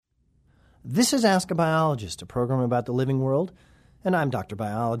This is Ask a Biologist, a program about the living world, and I'm Dr.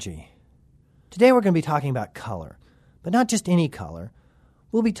 Biology. Today we're going to be talking about color, but not just any color.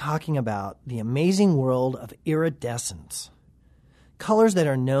 We'll be talking about the amazing world of iridescence. Colors that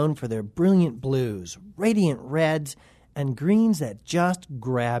are known for their brilliant blues, radiant reds, and greens that just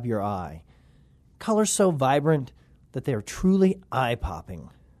grab your eye. Colors so vibrant that they are truly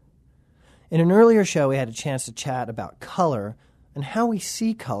eye-popping. In an earlier show, we had a chance to chat about color and how we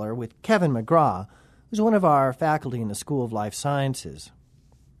see color with Kevin McGraw, who's one of our faculty in the School of Life Sciences.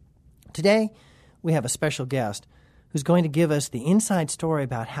 Today, we have a special guest who's going to give us the inside story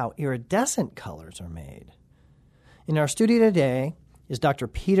about how iridescent colors are made. In our studio today is Dr.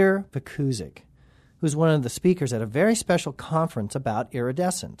 Peter Vikusic, who's one of the speakers at a very special conference about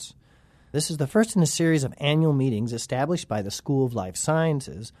iridescence. This is the first in a series of annual meetings established by the School of Life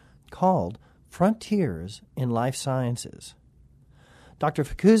Sciences called Frontiers in Life Sciences. Dr.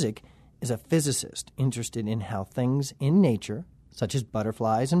 Vikusic is a physicist interested in how things in nature, such as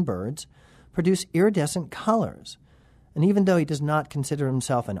butterflies and birds, produce iridescent colors. And even though he does not consider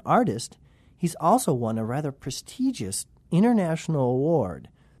himself an artist, he's also won a rather prestigious international award,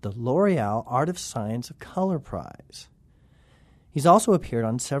 the L'Oreal Art of Science Color Prize. He's also appeared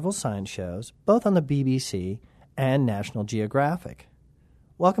on several science shows, both on the BBC and National Geographic.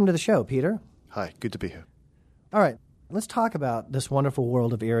 Welcome to the show, Peter. Hi, good to be here. All right. Let's talk about this wonderful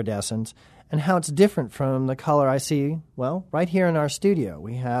world of iridescence and how it's different from the color I see, well, right here in our studio.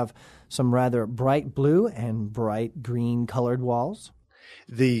 We have some rather bright blue and bright green colored walls.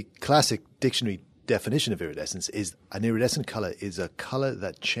 The classic dictionary definition of iridescence is an iridescent color is a color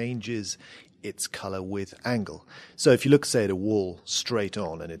that changes its color with angle. So if you look, say, at a wall straight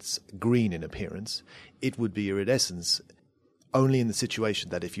on and it's green in appearance, it would be iridescence only in the situation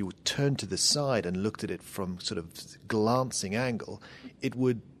that if you turned to the side and looked at it from sort of glancing angle, it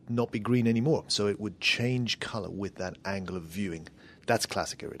would not be green anymore. So it would change color with that angle of viewing. That's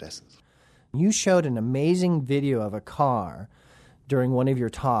classic iridescence. You showed an amazing video of a car during one of your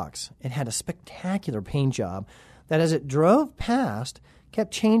talks. It had a spectacular paint job that as it drove past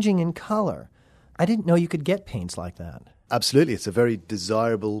kept changing in color. I didn't know you could get paints like that. Absolutely. It's a very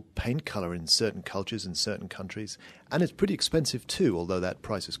desirable paint color in certain cultures, in certain countries. And it's pretty expensive too, although that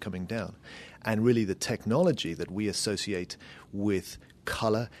price is coming down. And really the technology that we associate with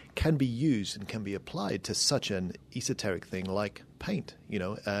color can be used and can be applied to such an esoteric thing like paint.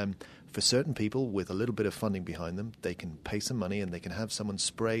 For certain people with a little bit of funding behind them, they can pay some money and they can have someone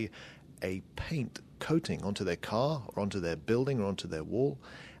spray a paint coating onto their car or onto their building or onto their wall.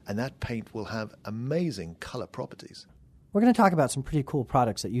 And that paint will have amazing color properties. We're going to talk about some pretty cool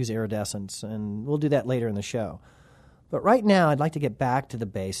products that use iridescence, and we'll do that later in the show. But right now, I'd like to get back to the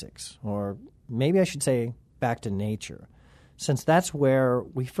basics, or maybe I should say back to nature, since that's where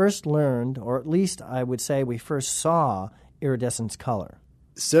we first learned, or at least I would say we first saw iridescence color.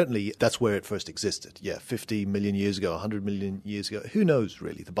 Certainly, that's where it first existed. 50 million years ago, 100 million years ago. Who knows,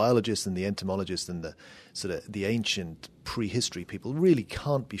 really? The biologists and the entomologists and the sort of the ancient prehistory people really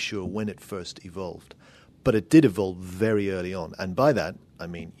can't be sure when it first evolved. But it did evolve very early on. And by that, I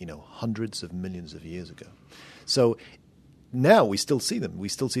mean, hundreds of millions of years ago. So now we still see them. We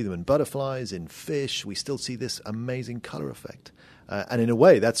still see them in butterflies, in fish. We still see this amazing color effect. And in a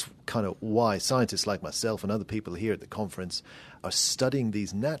way, that's kind of why scientists like myself and other people here at the conference are studying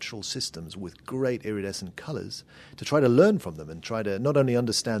these natural systems with great iridescent colors to try to learn from them and try to not only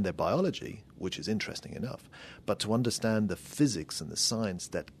understand their biology, which is interesting enough, but to understand the physics and the science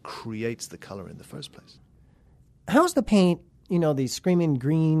that creates the color in the first place. How's the paint, these screaming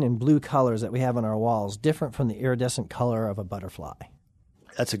green and blue colors that we have on our walls, different from the iridescent color of a butterfly?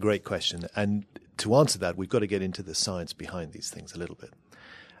 That's a great question. And to answer that, we've got to get into the science behind these things a little bit.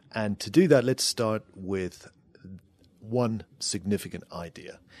 And to do that, let's start with one significant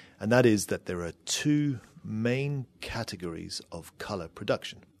idea. And that is that there are two main categories of color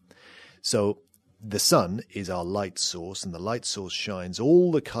production. So the sun is our light source, and the light source shines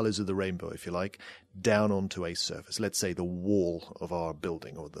all the colors of the rainbow, if you like, down onto a surface. Let's say the wall of our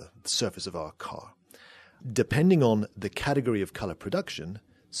building or the surface of our car. Depending on the category of color production,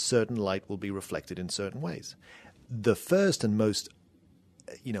 certain light will be reflected in certain ways. The first and most,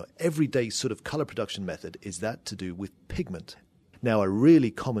 everyday sort of color production method is that to do with pigment. Now, a really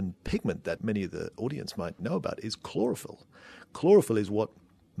common pigment that many of the audience might know about is chlorophyll. Chlorophyll is what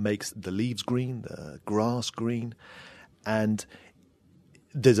makes the leaves green, the grass green, and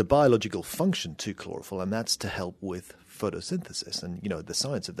there's a biological function to chlorophyll, and that's to help with photosynthesis. And, the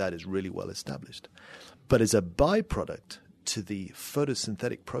science of that is really well established. But as a byproduct to the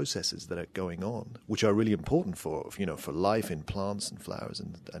photosynthetic processes that are going on, which are really important for life in plants and flowers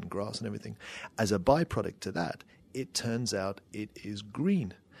and grass and everything, as a byproduct to that, it turns out it is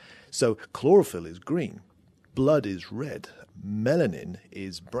green. So chlorophyll is green, blood is red, melanin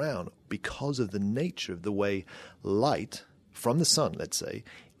is brown because of the nature of the way light from the sun, let's say,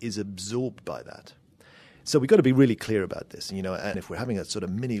 is absorbed by that. So we've got to be really clear about this, and if we're having a sort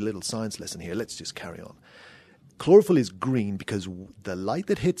of mini little science lesson here, let's just carry on. Chlorophyll is green because the light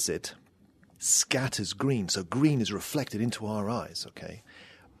that hits it scatters green, so green is reflected into our eyes, okay?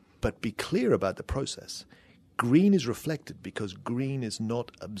 But be clear about the process. Green is reflected because green is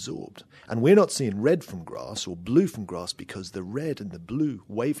not absorbed. And we're not seeing red from grass or blue from grass because the red and the blue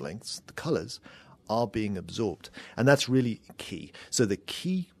wavelengths, the colors, are being absorbed. And that's really key. So the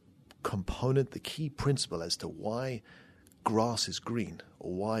key component, the key principle as to why grass is green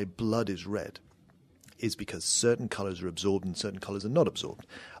or why blood is red is because certain colors are absorbed and certain colors are not absorbed.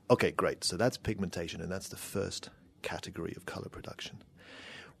 Okay, great. So that's pigmentation, and that's the first category of color production.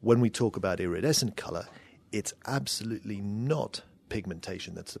 When we talk about iridescent color, it's absolutely not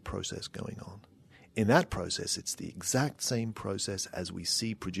pigmentation that's the process going on. In that process, it's the exact same process as we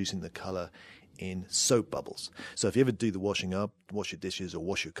see producing the color in soap bubbles. So if you ever do the washing up, wash your dishes or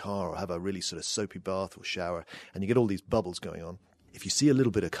wash your car or have a really sort of soapy bath or shower, and you get all these bubbles going on, if you see a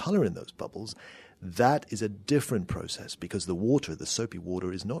little bit of color in those bubbles, that is a different process because the water, the soapy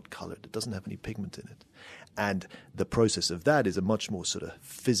water, is not colored. It doesn't have any pigment in it. And the process of that is a much more sort of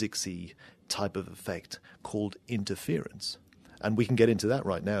physicsy type of effect called interference. And we can get into that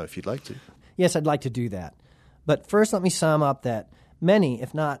right now if you'd like to. Yes, I'd like to do that. But first, let me sum up that many,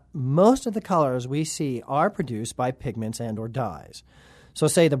 if not most of the colors we see are produced by pigments and or dyes. So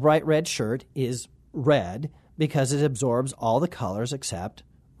say the bright red shirt is red because it absorbs all the colors except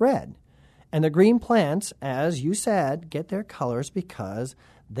red. And the green plants, as you said, get their colors because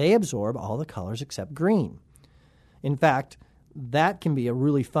they absorb all the colors except green. In fact, that can be a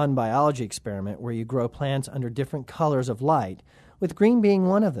really fun biology experiment where you grow plants under different colors of light, with green being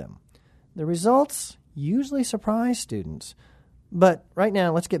one of them. The results usually surprise students. But right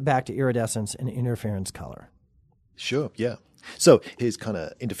now, let's get back to iridescence and interference color. Sure, yeah. So here's kind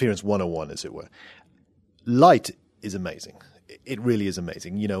of interference 101, as it were. Light is amazing. It really is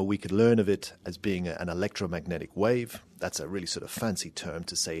amazing. We could learn of it as being an electromagnetic wave. That's a really sort of fancy term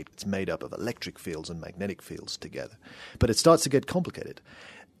to say it's made up of electric fields and magnetic fields together. But it starts to get complicated.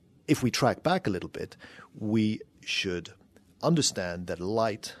 If we track back a little bit, we should understand that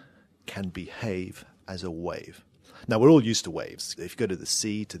light can behave as a wave. Now, we're all used to waves. If you go to the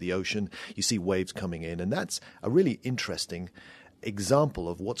sea, to the ocean, you see waves coming in, and that's a really interesting example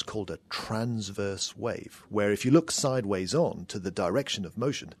of what's called a transverse wave, where if you look sideways on to the direction of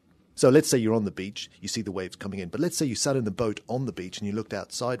motion, so let's say you're on the beach, you see the waves coming in, but let's say you sat in the boat on the beach and you looked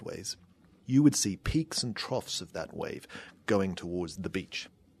out sideways, you would see peaks and troughs of that wave going towards the beach.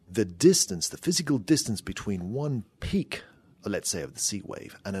 The distance, the physical distance between one peak, let's say of the sea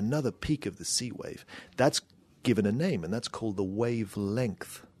wave, and another peak of the sea wave, that's given a name, and that's called the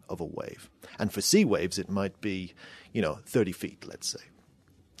wavelength of a wave. And for sea waves, it might be, 30 feet, let's say.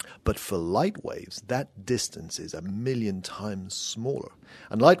 But for light waves, that distance is 1,000,000 times smaller.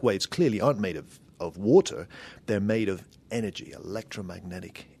 And light waves clearly aren't made of water. They're made of energy,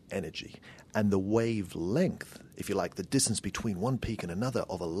 electromagnetic energy. And the wavelength, if you like, the distance between one peak and another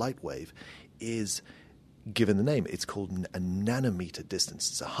of a light wave is given the name. It's called a nanometer distance.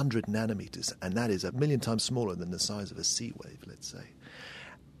 It's 100 nanometers, and that is 1,000,000 times smaller than the size of a sea wave, let's say.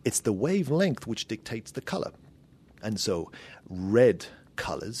 It's the wavelength which dictates the color. And so red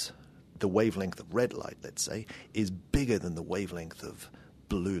colors, the wavelength of red light, let's say, is bigger than the wavelength of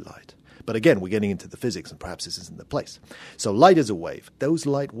blue light. But again, we're getting into the physics, and perhaps this isn't the place. So light is a wave. Those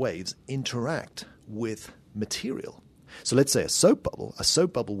light waves interact with material. So let's say a soap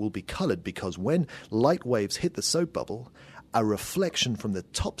bubble will be colored because when light waves hit the soap bubble, a reflection from the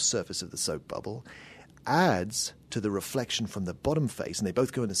top surface of the soap bubble adds to the reflection from the bottom face, and they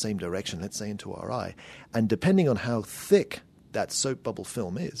both go in the same direction, let's say into our eye. And depending on how thick that soap bubble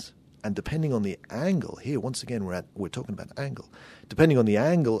film is, and depending on the angle, here once again we're talking about angle, depending on the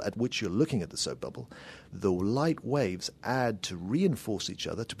angle at which you're looking at the soap bubble, the light waves add to reinforce each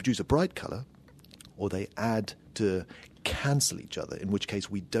other to produce a bright color, or they add to cancel each other, in which case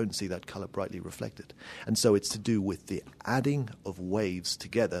we don't see that color brightly reflected. And so it's to do with the adding of waves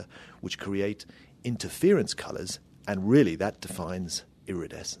together which create interference colors, and really that defines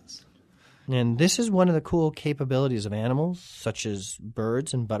iridescence. And this is one of the cool capabilities of animals, such as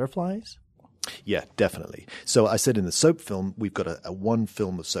birds and butterflies? Yeah, definitely. So I said in the soap film, we've got a one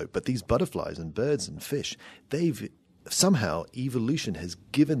film of soap, but these butterflies and birds and fish, they've somehow evolution has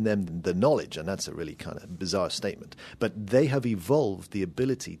given them the knowledge, and that's a really kind of bizarre statement, but they have evolved the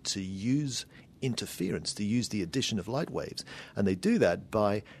ability to use interference, to use the addition of light waves. And they do that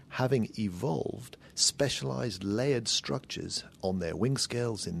by having evolved specialized layered structures on their wing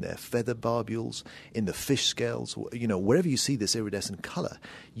scales, in their feather barbules, in the fish scales. Wherever you see this iridescent color,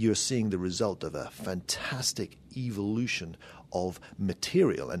 you're seeing the result of a fantastic evolution of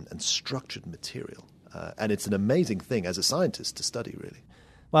material and structured material. And it's an amazing thing as a scientist to study, really.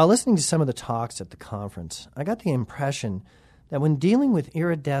 While listening to some of the talks at the conference, I got the impression that when dealing with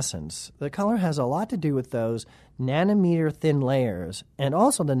iridescence, the color has a lot to do with those nanometer thin layers and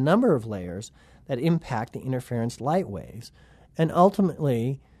also the number of layers that impact the interference light waves and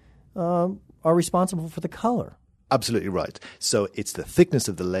ultimately are responsible for the color. Absolutely right. So it's the thickness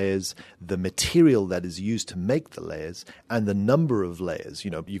of the layers, the material that is used to make the layers, and the number of layers.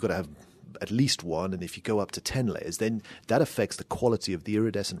 You've got to have at least one, and if you go up to 10 layers, then that affects the quality of the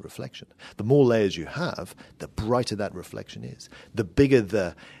iridescent reflection. The more layers you have, the brighter that reflection is. The bigger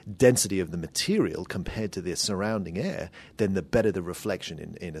the density of the material compared to the surrounding air, then the better the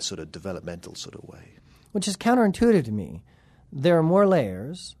reflection in a sort of developmental sort of way. Which is counterintuitive to me. There are more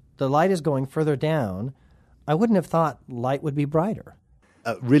layers, the light is going further down. I wouldn't have thought light would be brighter.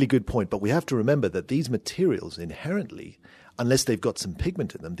 A really good point, but we have to remember that these materials inherently, unless they've got some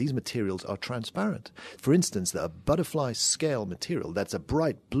pigment in them, these materials are transparent. For instance, the butterfly scale material, that's a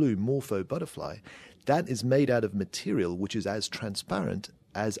bright blue morpho butterfly, that is made out of material which is as transparent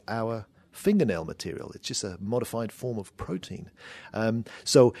as our fingernail material. It's just a modified form of protein.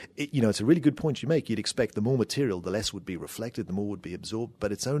 So it's a really good point you make. You'd expect the more material, the less would be reflected, the more would be absorbed,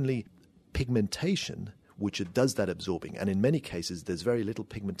 but it's only pigmentation which it does that absorbing. And in many cases, there's very little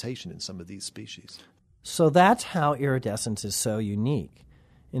pigmentation in some of these species. So that's how iridescence is so unique.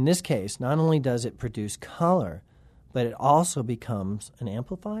 In this case, not only does it produce color, but it also becomes an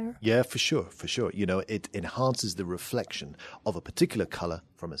amplifier? Yeah, for sure. It enhances the reflection of a particular color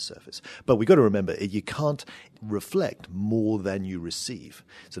from a surface. But we've got to remember, you can't reflect more than you receive.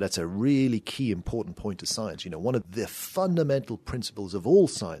 So that's a really key, important point of science. One of the fundamental principles of all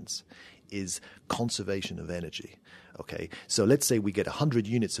science is conservation of energy. Okay, so let's say we get 100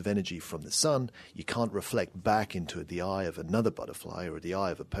 units of energy from the sun. You can't reflect back into the eye of another butterfly or the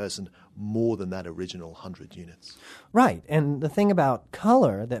eye of a person more than that original 100 units. Right, and the thing about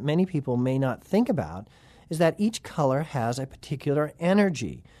color that many people may not think about is that each color has a particular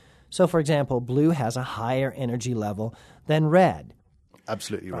energy. So, for example, blue has a higher energy level than red.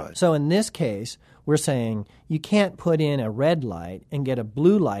 Absolutely right. So in this case, we're saying you can't put in a red light and get a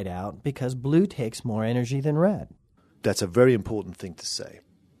blue light out because blue takes more energy than red. That's a very important thing to say.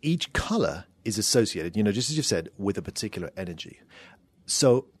 Each color is associated, just as you've said, with a particular energy.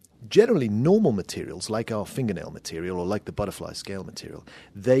 So generally normal materials like our fingernail material or like the butterfly scale material,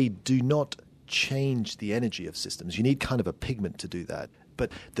 they do not change the energy of systems. You need kind of a pigment to do that.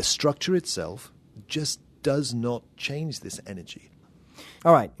 But the structure itself just does not change this energy.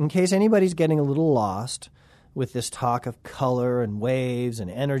 All right, in case anybody's getting a little lost with this talk of color and waves and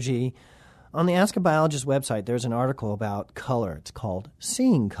energy, on the Ask a Biologist website, there's an article about color. It's called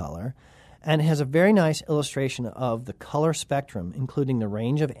Seeing Color, and it has a very nice illustration of the color spectrum, including the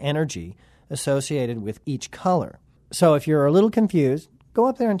range of energy associated with each color. So if you're a little confused, go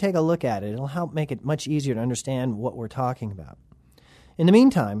up there and take a look at it. It'll help make it much easier to understand what we're talking about. In the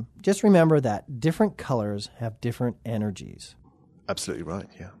meantime, just remember that different colors have different energies. Absolutely right,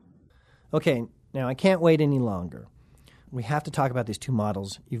 yeah. Okay, now I can't wait any longer. We have to talk about these two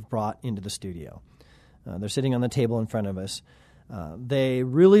models you've brought into the studio. They're sitting on the table in front of us. They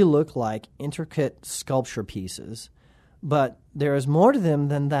really look like intricate sculpture pieces, but there is more to them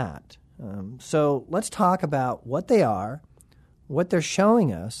than that. So let's talk about what they are, what they're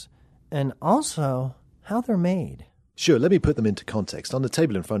showing us, and also how they're made. Sure, let me put them into context. On the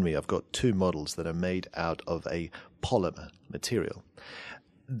table in front of me, I've got two models that are made out of a polymer material.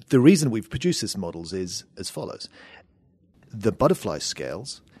 The reason we've produced these models is as follows. The butterfly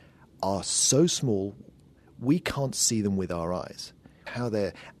scales are so small, we can't see them with our eyes. How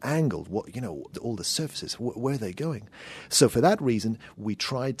they're angled, all the surfaces, where are they going? So for that reason, we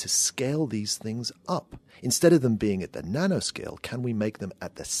tried to scale these things up. Instead of them being at the nanoscale, can we make them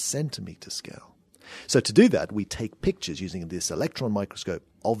at the centimeter scale? So to do that, we take pictures using this electron microscope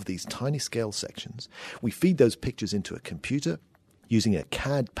of these tiny scale sections. We feed those pictures into a computer. Using a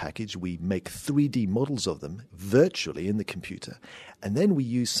CAD package, we make 3D models of them virtually in the computer. And then we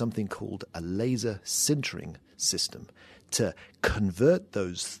use something called a laser sintering system to convert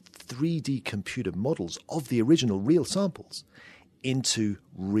those 3D computer models of the original real samples into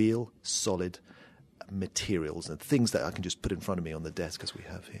real solid materials and things that I can just put in front of me on the desk as we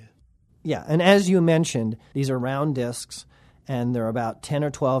have here. Yeah, and as you mentioned, these are round discs, and they're about 10 or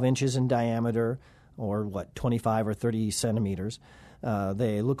 12 inches in diameter, or 25 or 30 centimeters.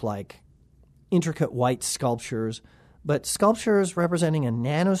 They look like intricate white sculptures, but sculptures representing a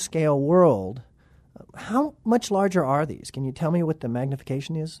nanoscale world. How much larger are these? Can you tell me what the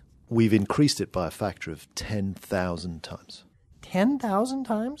magnification is? We've increased it by a factor of 10,000 times. 10,000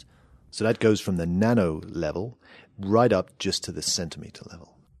 times? So that goes from the nano level right up just to the centimeter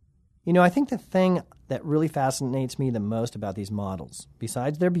level. You know, I think the thing that really fascinates me the most about these models,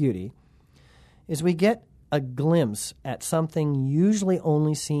 besides their beauty, is we get a glimpse at something usually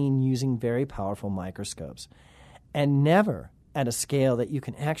only seen using very powerful microscopes, and never at a scale that you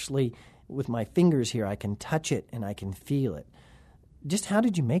can actually, with my fingers here, I can touch it and I can feel it. Just how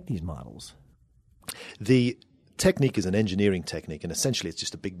did you make these models? The technique is an engineering technique, and essentially it's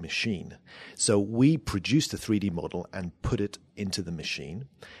just a big machine. So we produced a 3D model and put it into the machine,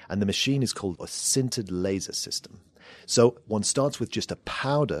 and the machine is called a sintered laser system. So one starts with just a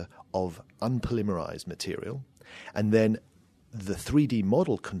powder of unpolymerized material, and then the 3D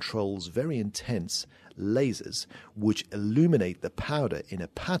model controls very intense lasers which illuminate the powder in a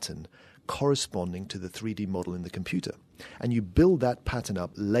pattern corresponding to the 3D model in the computer. And you build that pattern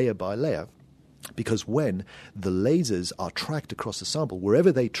up layer by layer, because when the lasers are tracked across the sample,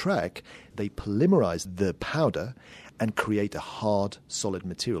 wherever they track, they polymerize the powder and create a hard, solid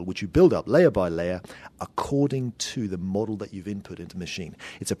material, which you build up layer by layer according to the model that you've input into the machine.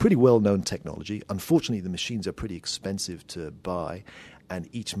 It's a pretty well-known technology. Unfortunately, the machines are pretty expensive to buy, and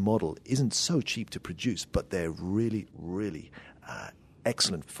each model isn't so cheap to produce, but they're really, really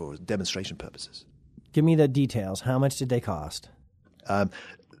excellent for demonstration purposes. Give me the details. How much did they cost?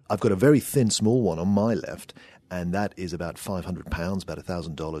 I've got a very thin, small one on my left, and that is about £500, about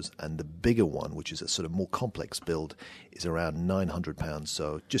 $1,000. And the bigger one, which is a sort of more complex build, is around £900,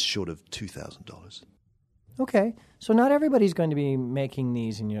 so just short of $2,000. Okay, so not everybody's going to be making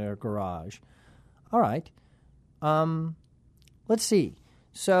these in your garage. All right. Let's see.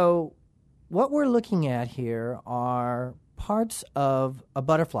 So what we're looking at here are parts of a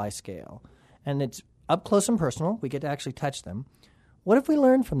butterfly scale, and it's up close and personal. We get to actually touch them. What have we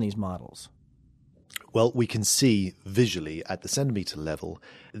learned from these models? Well, we can see visually at the centimeter level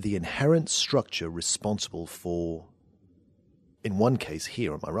the inherent structure responsible for, in one case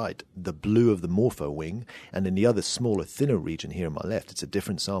here on my right, the blue of the morpho wing, and in the other smaller, thinner region here on my left, it's a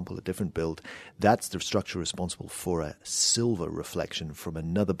different sample, a different build. That's the structure responsible for a silver reflection from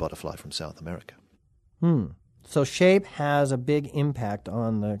another butterfly from South America. So shape has a big impact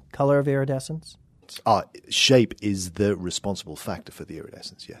on the color of iridescence? Shape is the responsible factor for the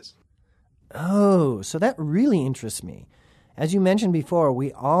iridescence, yes. Oh, so that really interests me. As you mentioned before,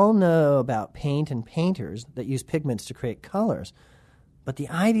 we all know about paint and painters that use pigments to create colors, but the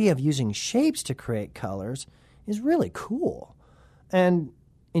idea of using shapes to create colors is really cool. And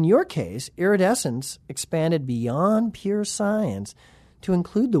in your case, iridescence expanded beyond pure science to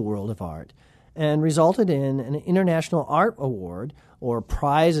include the world of art and resulted in an International Art Award, or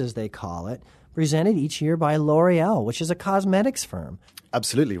prize as they call it, presented each year by L'Oreal, which is a cosmetics firm.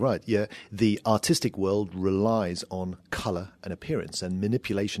 Absolutely right, yeah. The artistic world relies on color and appearance, and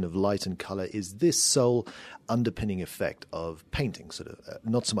manipulation of light and color is this sole underpinning effect of painting, sort of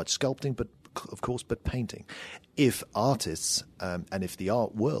not so much sculpting, but of course, but painting. If artists and if the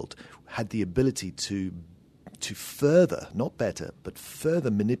art world had the ability to further, not better, but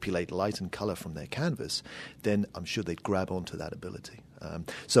further manipulate light and color from their canvas, then I'm sure they'd grab onto that ability.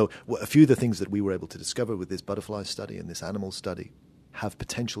 So a few of the things that we were able to discover with this butterfly study and this animal study have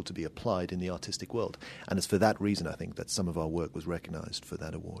potential to be applied in the artistic world. And it's for that reason, I think, that some of our work was recognized for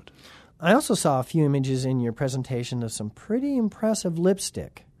that award. I also saw a few images in your presentation of some pretty impressive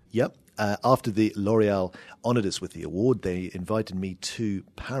lipstick. Yep. After the L'Oreal honored us with the award, they invited me to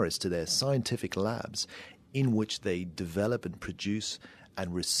Paris to their scientific labs in which they develop and produce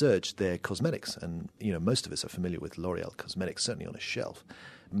and research their cosmetics. And, you know, most of us are familiar with L'Oreal cosmetics, certainly on a shelf.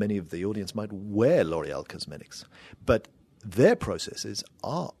 Many of the audience might wear L'Oreal cosmetics. But their processes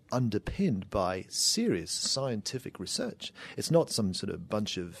are underpinned by serious scientific research. It's not some sort of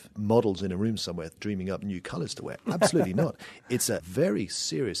bunch of models in a room somewhere dreaming up new colors to wear. Absolutely not. It's a very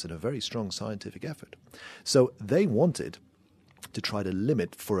serious and a very strong scientific effort. So they wanted to try to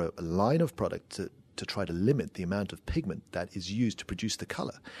limit, for a line of product, to try to limit the amount of pigment that is used to produce the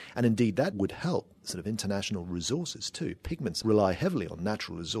color. And indeed, that would help sort of international resources too. Pigments rely heavily on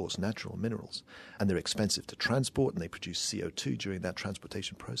natural resource, natural minerals, and they're expensive to transport, and they produce CO2 during that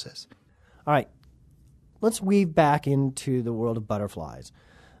transportation process. All right, let's weave back into the world of butterflies.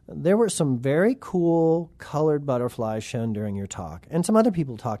 There were some very cool colored butterflies shown during your talk, and some other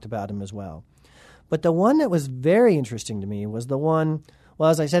people talked about them as well. But the one that was very interesting to me was the one, well,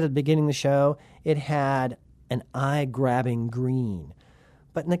 as I said at the beginning of the show, it had an eye-grabbing green.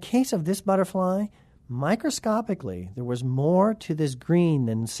 But in the case of this butterfly, microscopically, there was more to this green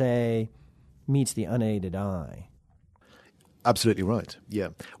than, say, meets the unaided eye. Absolutely right, yeah.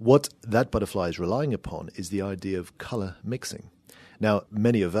 What that butterfly is relying upon is the idea of color mixing. Now,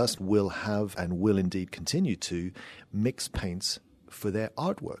 many of us will have and will indeed continue to mix paints for their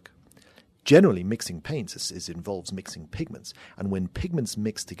artwork. Generally, mixing paints involves mixing pigments. And when pigments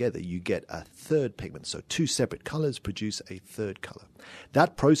mix together, you get a third pigment. So two separate colors produce a third color.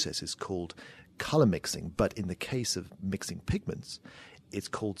 That process is called color mixing. But in the case of mixing pigments, it's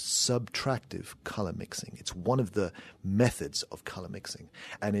called subtractive color mixing. It's one of the methods of color mixing.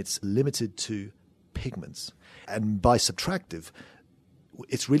 And it's limited to pigments. And by subtractive,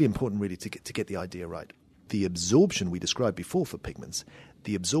 it's really important really to get the idea right. The absorption we described before for pigments,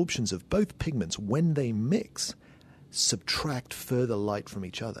 the absorptions of both pigments, when they mix, subtract further light from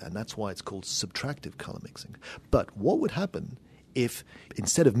each other, and that's why it's called subtractive color mixing. But what would happen if,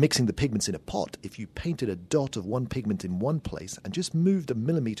 instead of mixing the pigments in a pot, if you painted a dot of one pigment in one place and just moved a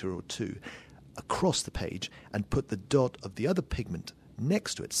millimeter or two across the page and put the dot of the other pigment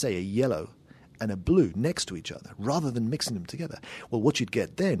next to it, say a yellow and a blue next to each other, rather than mixing them together? Well, what you'd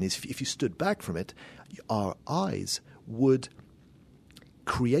get then is, if you stood back from it, our eyes would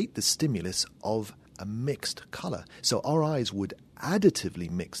create the stimulus of a mixed color. So our eyes would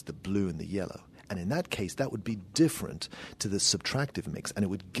additively mix the blue and the yellow. And in that case, that would be different to the subtractive mix, and it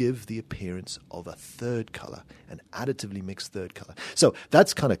would give the appearance of a third color, an additively mixed third color. So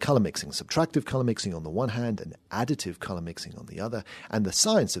that's kind of color mixing, subtractive color mixing on the one hand and additive color mixing on the other. And the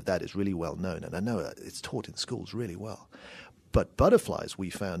science of that is really well known, and I know it's taught in schools really well. But butterflies, we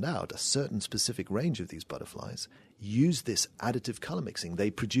found out, a certain specific range of these butterflies use this additive color mixing. They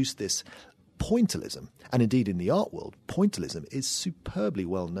produce this pointillism. And indeed, in the art world, pointillism is superbly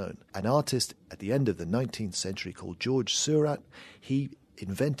well known. An artist at the end of the 19th century called George Seurat, he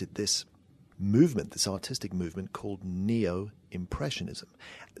invented this movement, this artistic movement called Neo-Impressionism.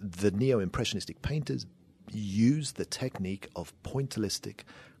 The Neo-Impressionistic painters used the technique of pointillistic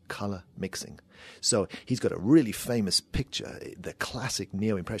color mixing. So he's got a really famous picture. The classic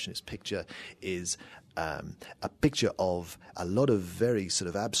Neo-Impressionist picture is a picture of a lot of very sort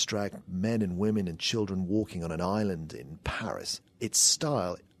of abstract men and women and children walking on an island in Paris. Its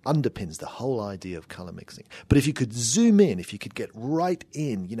style underpins the whole idea of color mixing. But if you could zoom in, if you could get right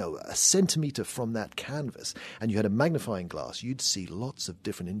in, a centimeter from that canvas, and you had a magnifying glass, you'd see lots of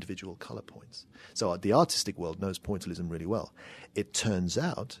different individual color points. So the artistic world knows pointillism really well. It turns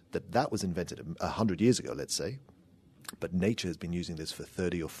out that was invented 100 years ago, let's say, but nature has been using this for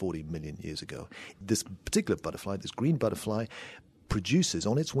 30 or 40 million years ago. This particular butterfly, this green butterfly, produces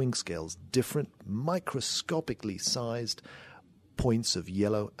on its wing scales different microscopically sized points of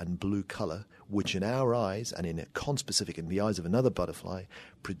yellow and blue color, which in our eyes and in a conspecific in the eyes of another butterfly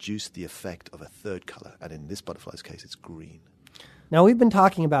produce the effect of a third color. And in this butterfly's case, it's green. Now, we've been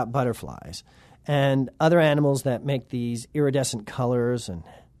talking about butterflies and other animals that make these iridescent colors and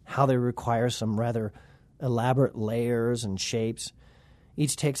how they require some rather elaborate layers and shapes.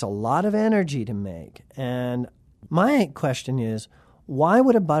 Each takes a lot of energy to make. And my question is, why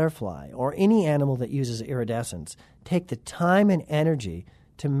would a butterfly or any animal that uses iridescence take the time and energy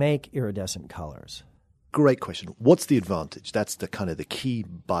to make iridescent colors? Great question. What's the advantage? That's the kind of the key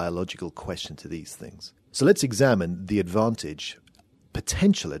biological question to these things. So let's examine the advantage,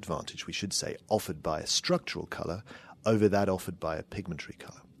 potential advantage, we should say, offered by a structural color over that offered by a pigmentary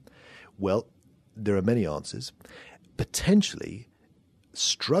color. Well, there are many answers. Potentially,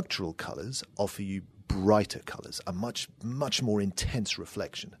 structural colors offer you brighter colors, a much, much more intense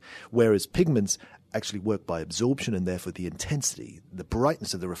reflection, whereas pigments actually work by absorption, and therefore the intensity, the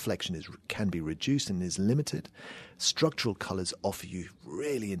brightness of the reflection can be reduced and is limited. Structural colors offer you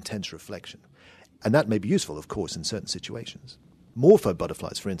really intense reflection, and that may be useful, of course, in certain situations. Morpho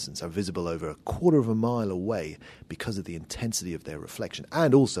butterflies, for instance, are visible over a quarter of a mile away because of the intensity of their reflection.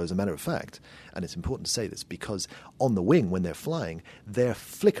 And also, as a matter of fact, and it's important to say this, because on the wing, when they're flying, they're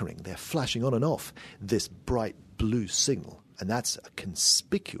flickering, they're flashing on and off this bright blue signal. And that's a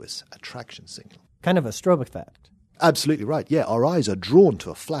conspicuous attraction signal. Kind of a strobe effect. Absolutely right. Yeah, our eyes are drawn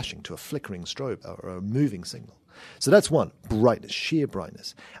to a flashing, to a flickering strobe or a moving signal. So that's one, brightness, sheer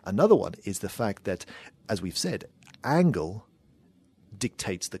brightness. Another one is the fact that, as we've said, angle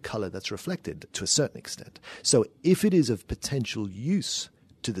dictates the color that's reflected to a certain extent. So if it is of potential use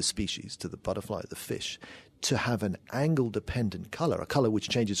to the species, to the butterfly, the fish, to have an angle-dependent color, a color which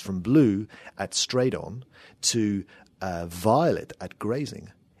changes from blue at straight on to violet at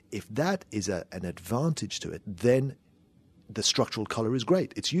grazing, if that is an advantage to it, then the structural color is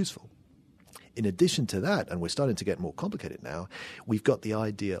great. It's useful. In addition to that, and we're starting to get more complicated now, we've got the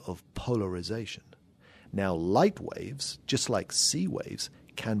idea of polarization. Now, light waves, just like C waves,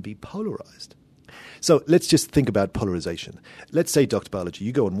 can be polarized. So let's just think about polarization. Let's say, Dr. Biology,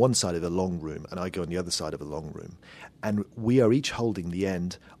 you go on one side of a long room and I go on the other side of a long room, and we are each holding the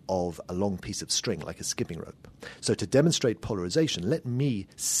end of a long piece of string, like a skipping rope. So to demonstrate polarization, let me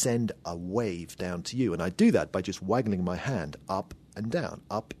send a wave down to you, and I do that by just waggling my hand up and down,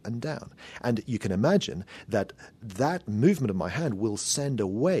 up and down. And you can imagine that that movement of my hand will send a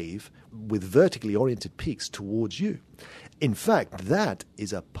wave with vertically oriented peaks towards you. In fact, that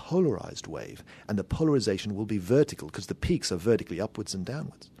is a polarized wave, and the polarization will be vertical because the peaks are vertically upwards and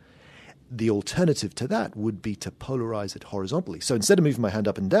downwards. The alternative to that would be to polarize it horizontally. So instead of moving my hand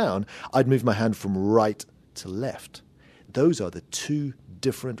up and down, I'd move my hand from right to left. Those are the two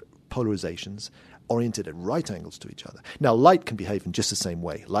different polarizations oriented at right angles to each other. Now, light can behave in just the same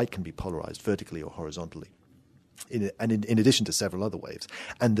way. Light can be polarized vertically or horizontally, in addition to several other waves.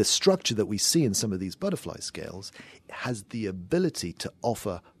 And the structure that we see in some of these butterfly scales has the ability to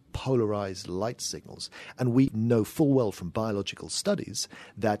offer polarized light signals. And we know full well from biological studies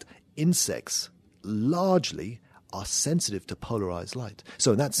that insects largely are sensitive to polarized light.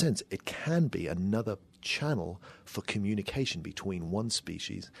 So in that sense, it can be another channel for communication between one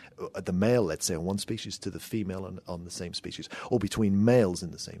species, the male, let's say, on one species to the female on the same species, or between males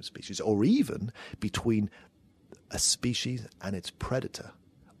in the same species, or even between a species and its predator.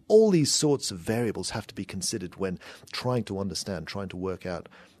 All these sorts of variables have to be considered when trying to understand, trying to work out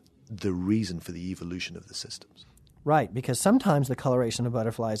the reason for the evolution of the systems. Right, because sometimes the coloration of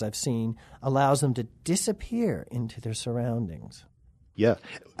butterflies I've seen allows them to disappear into their surroundings. Yeah,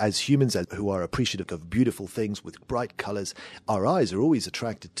 as humans who are appreciative of beautiful things with bright colors, our eyes are always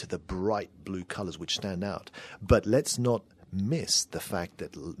attracted to the bright blue colors which stand out. But let's not miss the fact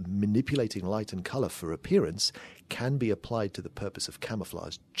that manipulating light and color for appearance can be applied to the purpose of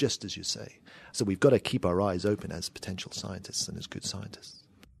camouflage, just as you say. So we've got to keep our eyes open as potential scientists and as good scientists.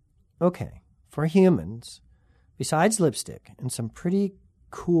 Okay, for humans, besides lipstick and some pretty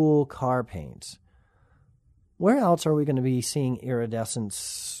cool car paints, where else are we going to be seeing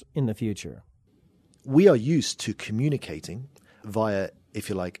iridescence in the future? We are used to communicating via, if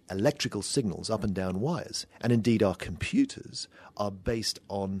you like, electrical signals up and down wires. And indeed, our computers are based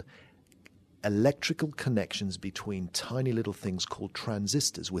on electrical connections between tiny little things called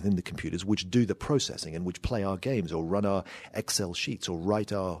transistors within the computers, which do the processing and which play our games or run our Excel sheets or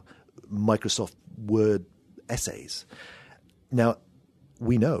write our Microsoft Word essays. Now,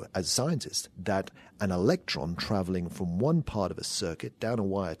 we know as scientists that an electron traveling from one part of a circuit down a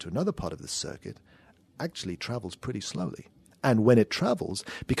wire to another part of the circuit actually travels pretty slowly. And when it travels,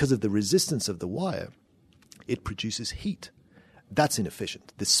 because of the resistance of the wire, it produces heat. That's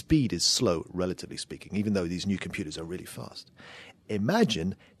inefficient. The speed is slow, relatively speaking, even though these new computers are really fast.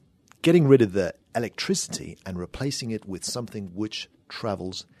 Imagine getting rid of the electricity and replacing it with something which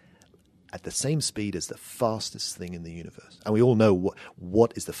travels at the same speed as the fastest thing in the universe. And we all know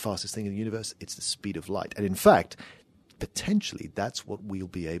what is the fastest thing in the universe? It's the speed of light. And in fact, potentially that's what we'll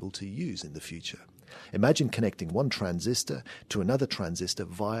be able to use in the future. Imagine connecting one transistor to another transistor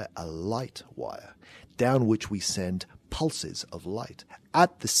via a light wire, down which we send pulses of light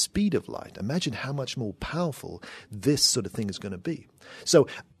at the speed of light. Imagine how much more powerful this sort of thing is going to be. So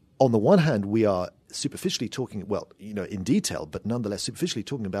on the one hand, we are superficially talking, in detail, but nonetheless superficially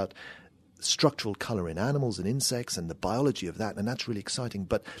talking about structural color in animals and insects and the biology of that, and that's really exciting.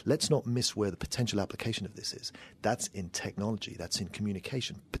 But let's not miss where the potential application of this is. That's in technology, that's in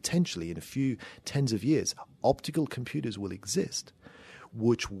communication. Potentially in a few tens of years, optical computers will exist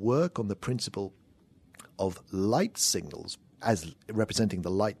which work on the principle of light signals as representing the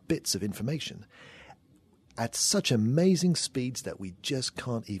light bits of information at such amazing speeds that we just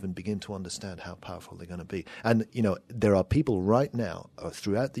can't even begin to understand how powerful they're going to be. And, there are people right now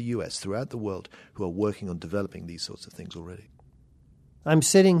throughout the US, throughout the world, who are working on developing these sorts of things already. I'm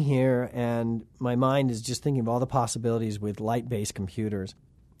sitting here and my mind is just thinking of all the possibilities with light-based computers.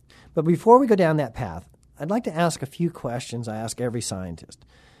 But before we go down that path, I'd like to ask a few questions I ask every scientist.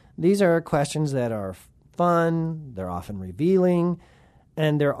 These are questions that are fun, they're often revealing,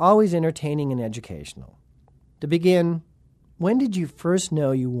 and they're always entertaining and educational. To begin, when did you first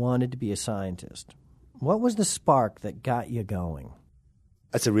know you wanted to be a scientist? What was the spark that got you going?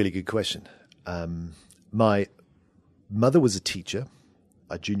 That's a really good question. My mother was a teacher.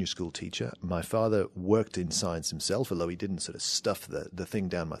 a junior school teacher. My father worked in science himself, although he didn't sort of stuff the thing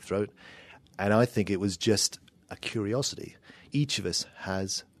down my throat. And I think it was just a curiosity. Each of us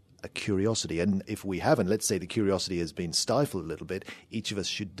has a curiosity. And if we haven't, let's say the curiosity has been stifled a little bit, each of us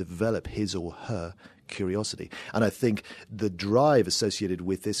should develop his or her curiosity. And I think the drive associated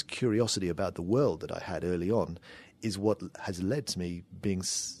with this curiosity about the world that I had early on is what has led to me being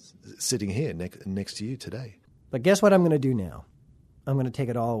sitting here next to you today. But guess what I'm going to do now? I'm going to take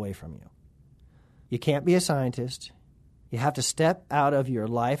it all away from you. You can't be a scientist. You have to step out of your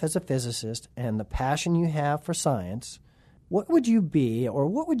life as a physicist and the passion you have for science. What would you be, or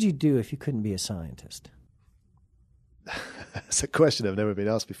what would you do if you couldn't be a scientist? That's a question I've never been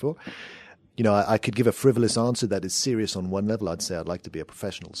asked before. You know, I could give a frivolous answer that is serious on one level. I'd say I'd like to be a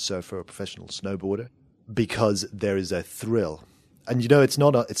professional surfer, a professional snowboarder, because there is a thrill. And, you know, it's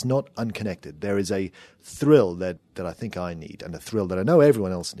not unconnected. There is a thrill that I think I need, and a thrill that I know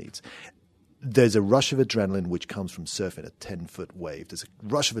everyone else needs. There's a rush of adrenaline which comes from surfing a 10-foot wave. There's a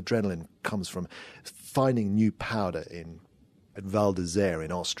rush of adrenaline comes from finding new powder at Val d'Isère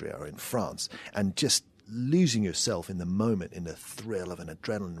in Austria or in France, and just losing yourself in the moment, in the thrill of an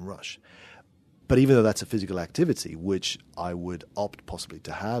adrenaline rush. But even though that's a physical activity, which I would opt possibly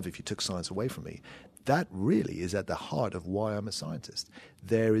to have if you took science away from me, that really is at the heart of why I'm a scientist.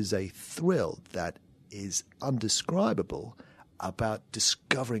 There is a thrill that is undescribable about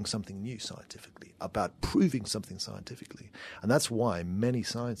discovering something new scientifically, about proving something scientifically. And that's why many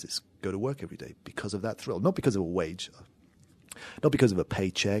scientists go to work every day, because of that thrill. Not because of a wage, not because of a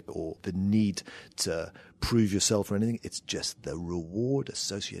paycheck or the need to prove yourself or anything. It's just the reward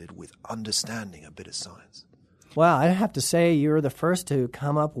associated with understanding a bit of science. Well, I have to say you're the first to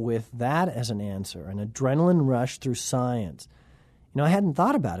come up with that as an answer, an adrenaline rush through science. You know, I hadn't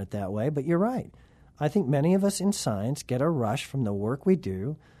thought about it that way, but you're right. I think many of us in science get a rush from the work we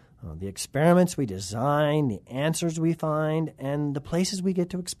do, the experiments we design, the answers we find, and the places we get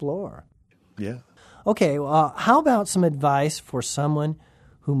to explore. Yeah. Okay, well, how about some advice for someone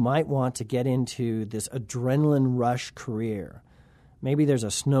who might want to get into this adrenaline rush career? Maybe there's a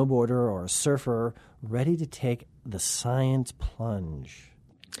snowboarder or a surfer ready to take the science plunge.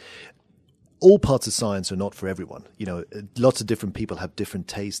 All parts of science are not for everyone. You know, lots of different people have different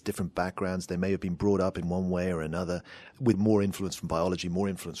tastes, different backgrounds. They may have been brought up in one way or another with more influence from biology, more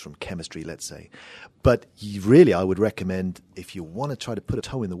influence from chemistry, let's say. But really, I would recommend, if you want to try to put a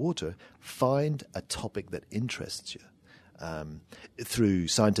toe in the water, find a topic that interests you. Through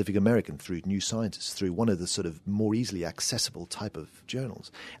Scientific American, through New Scientist, through one of the sort of more easily accessible type of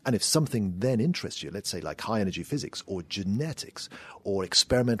journals. And if something then interests you, let's say like high energy physics or genetics or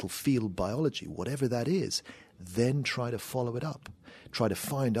experimental field biology, whatever that is, then try to follow it up. Try to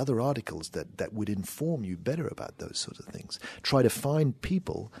find other articles that would inform you better about those sorts of things. Try to find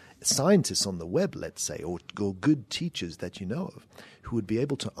people, scientists on the web, let's say, or good teachers that you know of, who would be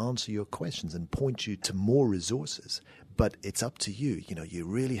able to answer your questions and point you to more resources. But it's up to you. You know, you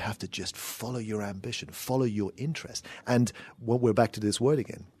really have to just follow your ambition, follow your interest. And we're back to this word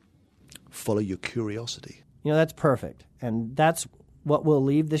again, follow your curiosity. You know, that's perfect. And that's what we'll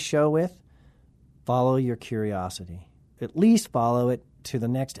leave the show with. Follow your curiosity. At least follow it to the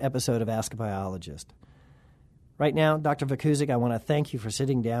next episode of Ask a Biologist. Right now, Dr. Vukuzek, I want to thank you for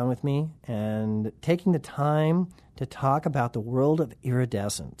sitting down with me and taking the time to talk about the world of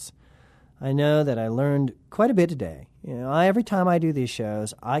iridescence. I know that I learned quite a bit today. You know, every time I do these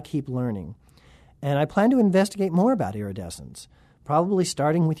shows, I keep learning. And I plan to investigate more about iridescence, probably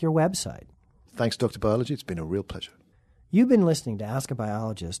starting with your website. Thanks, Dr. Biology. It's been a real pleasure. You've been listening to Ask a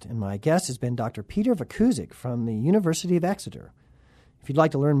Biologist, and my guest has been Dr. Peter Vukuzek from the University of Exeter. If you'd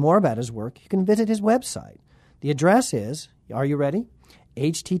like to learn more about his work, you can visit his website. The address is, are you ready?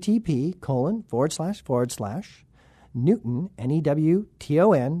 http://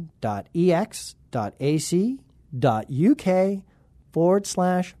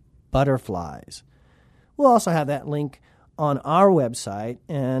 newton.ex.ac.uk/butterflies. We'll also have that link on our website,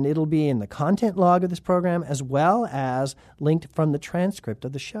 and it'll be in the content log of this program as well as linked from the transcript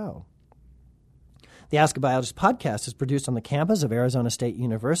of the show. The Ask a Biologist podcast is produced on the campus of Arizona State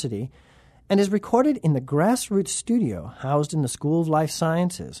University and is recorded in the Grassroots Studio housed in the School of Life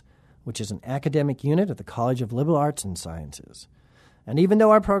Sciences, which is an academic unit at the College of Liberal Arts and Sciences. And even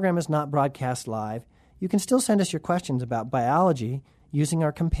though our program is not broadcast live, you can still send us your questions about biology using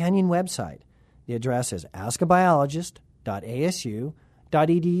our companion website. The address is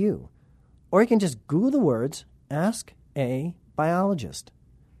askabiologist.asu.edu, or you can just Google the words Ask a Biologist.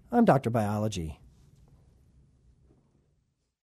 I'm Dr. Biology.